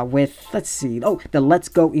the Let's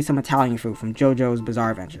Go Eat Some Italian Food from JoJo's Bizarre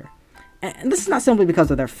Adventure. And this is not simply because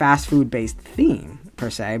of their fast food based theme per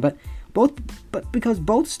se, but because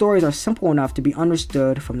both stories are simple enough to be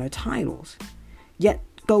understood from their titles, yet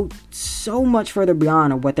go so much further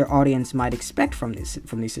beyond what their audience might expect from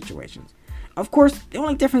these situations. Of course, the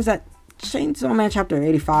only difference is that Chainsaw Man Chapter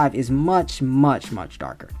 85 is much, much, much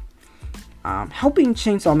darker. Helping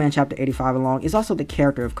Chainsaw Man Chapter 85 along is also the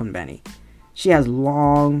character of Konbeni. She has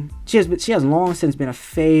long since been a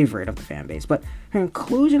favorite of the fan base, but her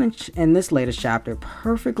inclusion in this latest chapter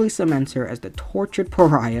perfectly cements her as the tortured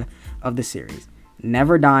pariah of the series,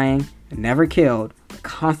 never dying, never killed, but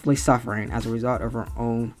constantly suffering as a result of her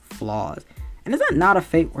own flaws. And is that not a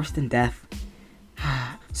fate worse than death?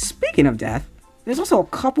 Speaking of death, there's also a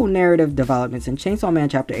couple narrative developments in Chainsaw Man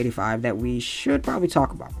Chapter 85 that we should probably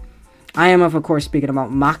talk about. I am, of course, speaking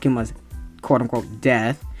about Makima's quote-unquote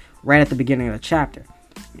death right at the beginning of the chapter.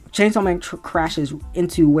 Chainsaw Man crashes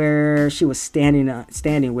into where she was standing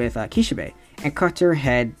with Kishibe and cuts her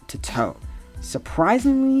head to toe.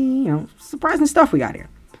 Surprising stuff we got here.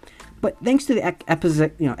 But thanks to the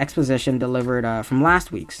exposition delivered from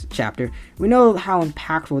last week's chapter, we know how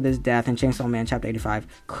impactful this death in Chainsaw Man Chapter 85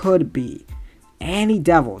 could be. Any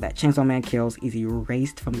devil that Chainsaw Man kills is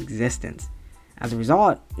erased from existence. As a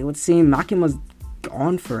result, it would seem Makima's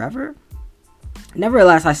gone forever.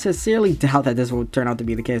 Nevertheless, I sincerely doubt that this will turn out to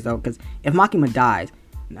be the case, though, because if Makima dies,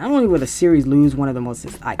 not only will the series lose one of the most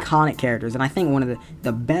iconic characters, and I think one of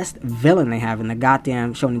the best villain they have in the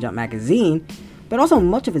goddamn Shonen Jump magazine, but also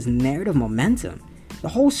much of its narrative momentum. The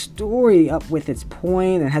whole story up with its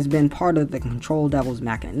point and has been part of the Control Devil's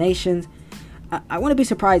machinations. I wouldn't be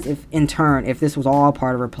surprised if this was all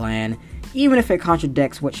part of her plan, even if it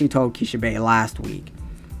contradicts what she told Kishibe last week.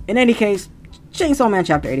 In any case, Chainsaw Man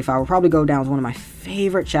Chapter 85 will probably go down as one of my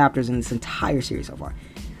favorite chapters in this entire series so far.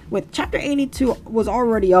 With Chapter 82 was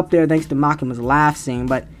already up there thanks to Makima's laugh scene,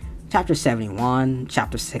 but Chapter 71,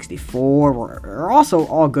 Chapter 64 are also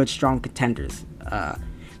all good, strong contenders.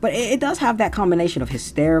 But it does have that combination of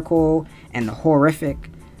hysterical and the horrific.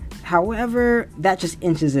 However, that just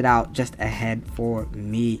inches it out just ahead for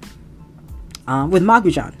me. With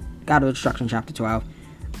Magu-chan, God of Destruction Chapter 12.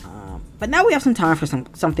 But now we have some time for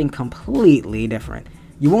something completely different.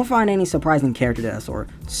 You won't find any surprising character deaths or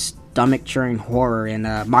stomach-churning horror in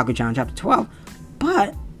Magu-chan Chapter 12.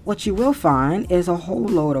 But what you will find is a whole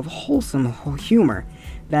load of wholesome humor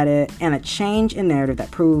and a change in narrative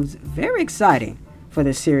that proves very exciting for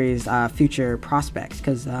this series' future prospects,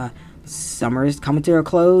 because summer is coming to a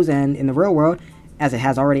close, and in the real world, as it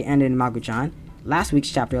has already ended in Magu-chan, last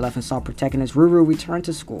week's Chapter 11 saw protagonist Ruru return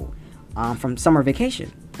to school from summer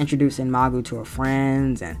vacation, introducing Magu to her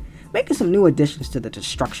friends and making some new additions to the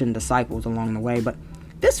Destruction Disciples along the way. But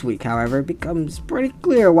this week, however, it becomes pretty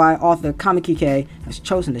clear why author Kamikike has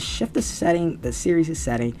chosen to shift the series'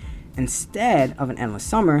 setting. Instead of an endless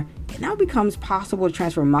summer, it now becomes possible to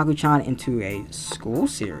transfer Magu-chan into a school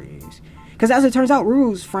series. Because as it turns out,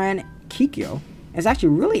 Ruru's friend Kikyo is actually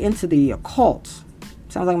really into the occult.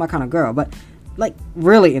 Sounds like my kind of girl, but like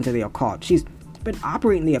really into the occult. She's been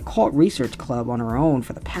operating the occult research club on her own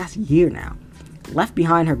for the past year now. Left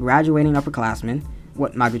behind her graduating upperclassmen,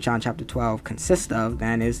 what Magu-chan Chapter 12 consists of,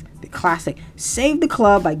 then, is the classic save the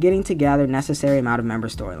club by getting together necessary amount of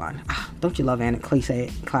members storyline. Don't you love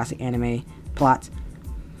classic anime plots?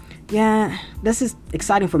 Yeah, this is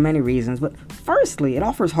exciting for many reasons, but firstly, it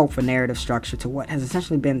offers hope for narrative structure to what has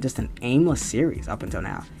essentially been just an aimless series up until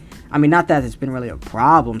now. I mean, not that it's been really a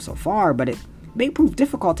problem so far, but it may prove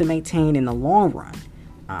difficult to maintain in the long run.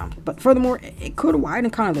 But furthermore, it could widen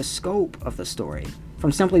kind of the scope of the story,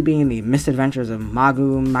 from simply being the misadventures of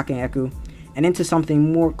Magu Makeneku, and into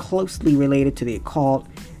something more closely related to the occult,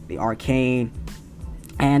 the arcane,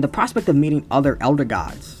 and the prospect of meeting other elder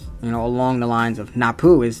gods, along the lines of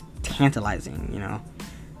Napu is tantalizing,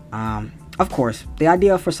 Of course, the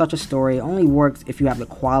idea for such a story only works if you have the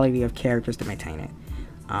quality of characters to maintain it.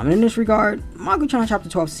 And in this regard, Magu-chan Chapter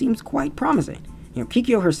 12 seems quite promising.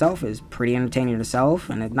 Kikyo herself is pretty entertaining herself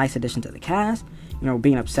and a nice addition to the cast.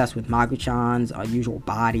 Being obsessed with Magu-chan's unusual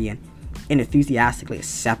body and enthusiastically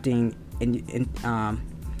accepting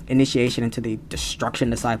initiation into the Destruction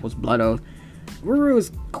Disciples blood oath. Ruru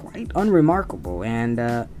is quite unremarkable,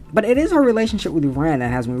 but it is her relationship with Ren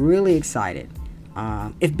that has me really excited.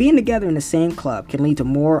 If being together in the same club can lead to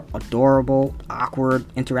more adorable, awkward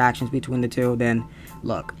interactions between the two, then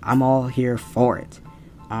look, I'm all here for it.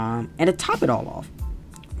 And to top it all off,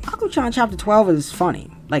 Magu-chan Chapter 12 is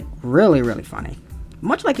funny, like really, really funny.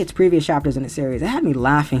 Much like its previous chapters in the series, it had me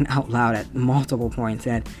laughing out loud at multiple points,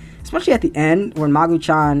 and especially at the end, when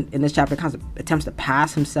Magu-chan in this chapter kind of attempts to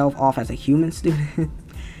pass himself off as a human student,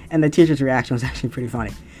 and the teacher's reaction was actually pretty funny.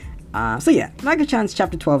 So yeah, Magu-chan's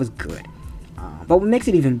Chapter 12 is good. But what makes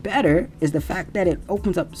it even better is the fact that it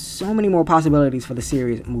opens up so many more possibilities for the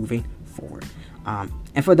series moving forward.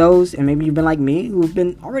 And for those, and maybe you've been like me, who've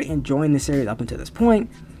been already enjoying the series up until this point,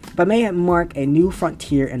 but may mark a new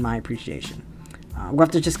frontier in my appreciation. We'll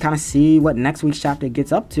have to just kind of see what next week's chapter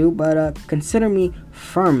gets up to, but consider me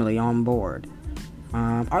firmly on board.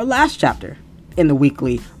 Our last chapter in the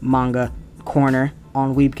weekly manga corner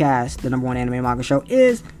on WeebCast, the #1 anime manga show,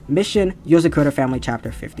 is Mission Yozakura Family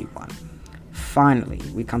Chapter 51. Finally,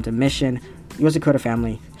 we come to Mission Yozakura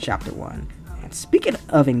Family Chapter 1. And speaking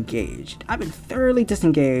of engaged, I've been thoroughly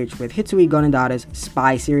disengaged with Hitsui Gonendata's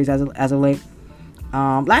Spy series as of late.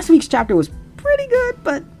 Last week's chapter was pretty good,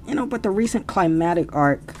 but the recent climatic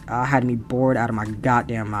arc had me bored out of my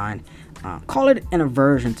goddamn mind. Call it an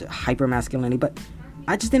aversion to hypermasculinity, but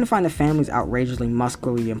I just didn't find the family's outrageously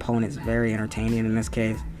muscularly opponents very entertaining in this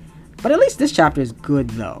case. But at least this chapter is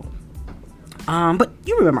good, though. But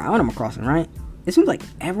you remember Animal Crossing, right? It seems like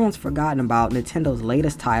everyone's forgotten about Nintendo's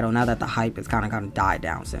latest title now that the hype has kind of died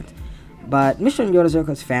down since. But Mission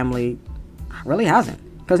Yozakura's Family really hasn't.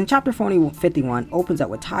 Because in Chapter 51 opens up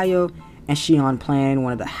with Tayo and Shion playing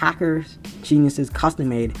one of the hackers' geniuses'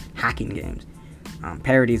 custom-made hacking games.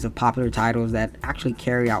 Parodies of popular titles that actually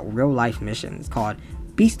carry out real-life missions called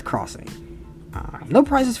Beast Crossing. No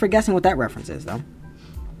prizes for guessing what that reference is, though.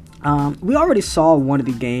 We already saw one of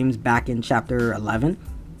the games back in Chapter 11,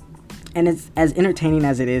 and it's as entertaining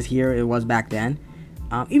as it is here, it was back then.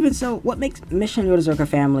 Even so, what makes Mission Yozakura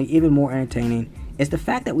Family even more entertaining is the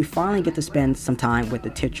fact that we finally get to spend some time with the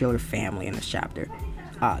titular family in this chapter.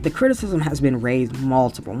 The criticism has been raised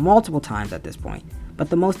multiple times at this point, but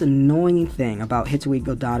the most annoying thing about Hitsui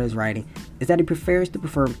Godata's writing is that he prefers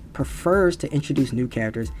to introduce new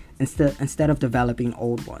characters instead of developing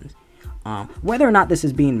old ones. Whether or not this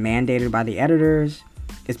is being mandated by the editors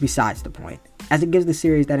is besides the point, as it gives the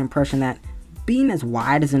series that impression that being as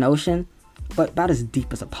wide as an ocean, but about as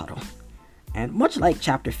deep as a puddle. And much like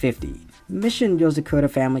Chapter 50, Mission Yozakura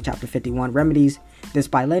Family Chapter 51 remedies this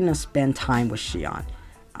by letting us spend time with Shion.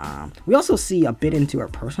 We also see a bit into her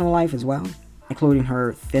personal life as well, including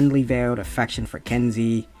her thinly veiled affection for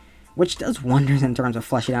Kenzie, which does wonders in terms of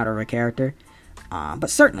fleshing out her character. But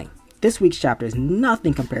certainly, this week's chapter is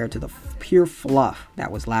nothing compared to the pure fluff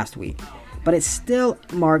that was last week, but it still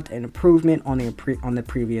marked an improvement on the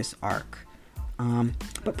previous arc.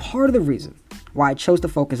 But part of the reason why I chose to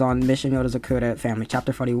focus on Mission Yozakura Family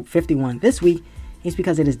Chapter 51 this week is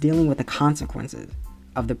because it is dealing with the consequences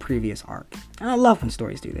of the previous arc. And I love when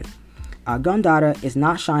stories do this. Gundata is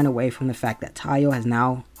not shying away from the fact that Taiyo has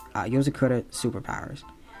now Yozakura superpowers,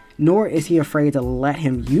 nor is he afraid to let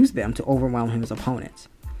him use them to overwhelm his opponents.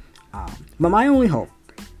 But my only hope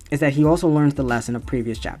is that he also learns the lesson of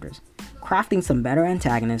previous chapters, crafting some better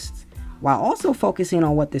antagonists while also focusing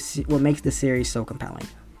on what makes the series so compelling: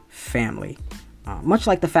 family. Much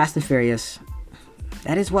like the Fast and Furious,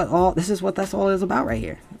 that's all is about right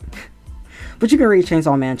here. But you can read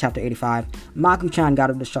Chainsaw Man Chapter 85, Maku-chan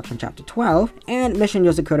God of Destruction Chapter 12, and Mission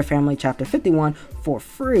Yozakura Family Chapter 51 for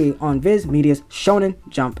free on Viz Media's Shonen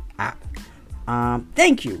Jump app.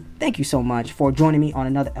 Thank you so much for joining me on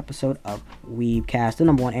another episode of WeebCast, the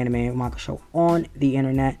number one anime and manga show on the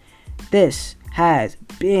internet. This has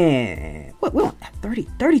been, we're on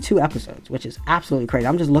 32 episodes, which is absolutely crazy.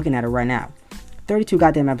 I'm just looking at it right now. 32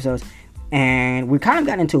 goddamn episodes, and we kind of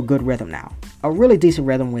gotten into a good rhythm now. A really decent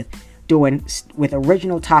rhythm with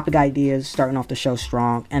original topic ideas, starting off the show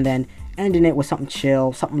strong, and then ending it with something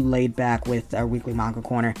chill, something laid back with our weekly manga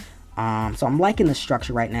corner. So I'm liking the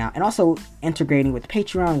structure right now, and also integrating with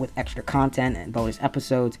Patreon with extra content and bonus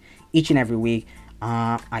episodes each and every week.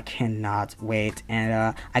 I cannot wait,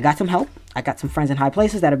 and I got some help. I got some friends in high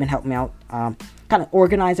places that have been helping me out, kind of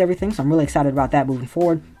organize everything, so I'm really excited about that moving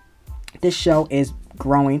forward. This show is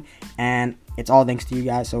growing, and it's all thanks to you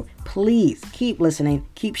guys, so please keep listening,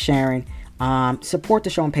 keep sharing, support the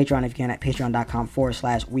show on Patreon if you can at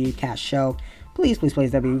patreon.com/WeebCast show. Please,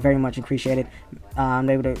 that'd be very much appreciated.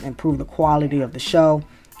 Able to improve the quality of the show,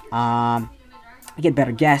 get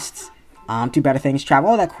better guests, do better things, travel,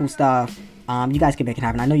 all that cool stuff. You guys can make it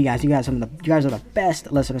happen. I know you guys are the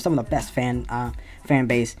best listeners, some of the best fan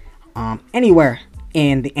base anywhere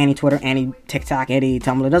in any Twitter, any TikTok, any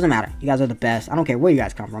Tumblr, it doesn't matter. You guys are the best. I don't care where you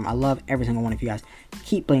guys come from. I love every single one of you guys.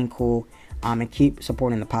 Keep being cool, and keep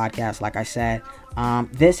supporting the podcast. Like I said,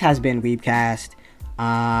 this has been WeebCast.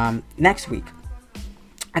 Next week,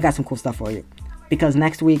 I got some cool stuff for you, because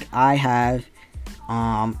next week I have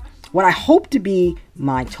what I hope to be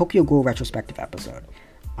my Tokyo Ghoul retrospective episode.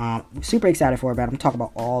 Super excited for it, but I'm talking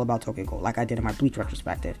all about Tokyo Ghoul, like I did in my Bleach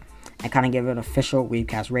retrospective, and kind of give it an official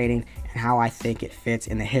WeebCast rating and how I think it fits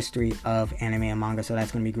in the history of anime and manga. So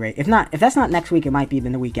that's going to be great. If that's not next week, it might be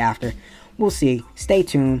then the week after. We'll see. Stay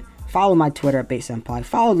tuned. Follow my Twitter at BaitSenpai.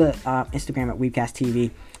 Follow the Instagram at WeebCast TV.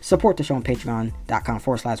 Support the show on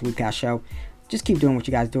patreon.com/WeebCast show. Just keep doing what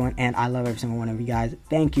you guys doing, and I love every single one of you guys.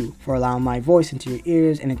 Thank you for allowing my voice into your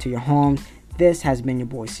ears and into your homes. This has been your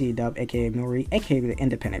boy C-Dub, aka Marie, aka the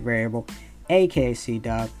Independent Variable, aka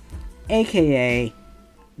C-Dub, aka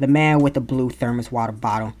the man with the blue thermos water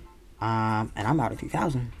bottle. And I'm out of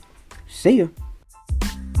 2000. See ya.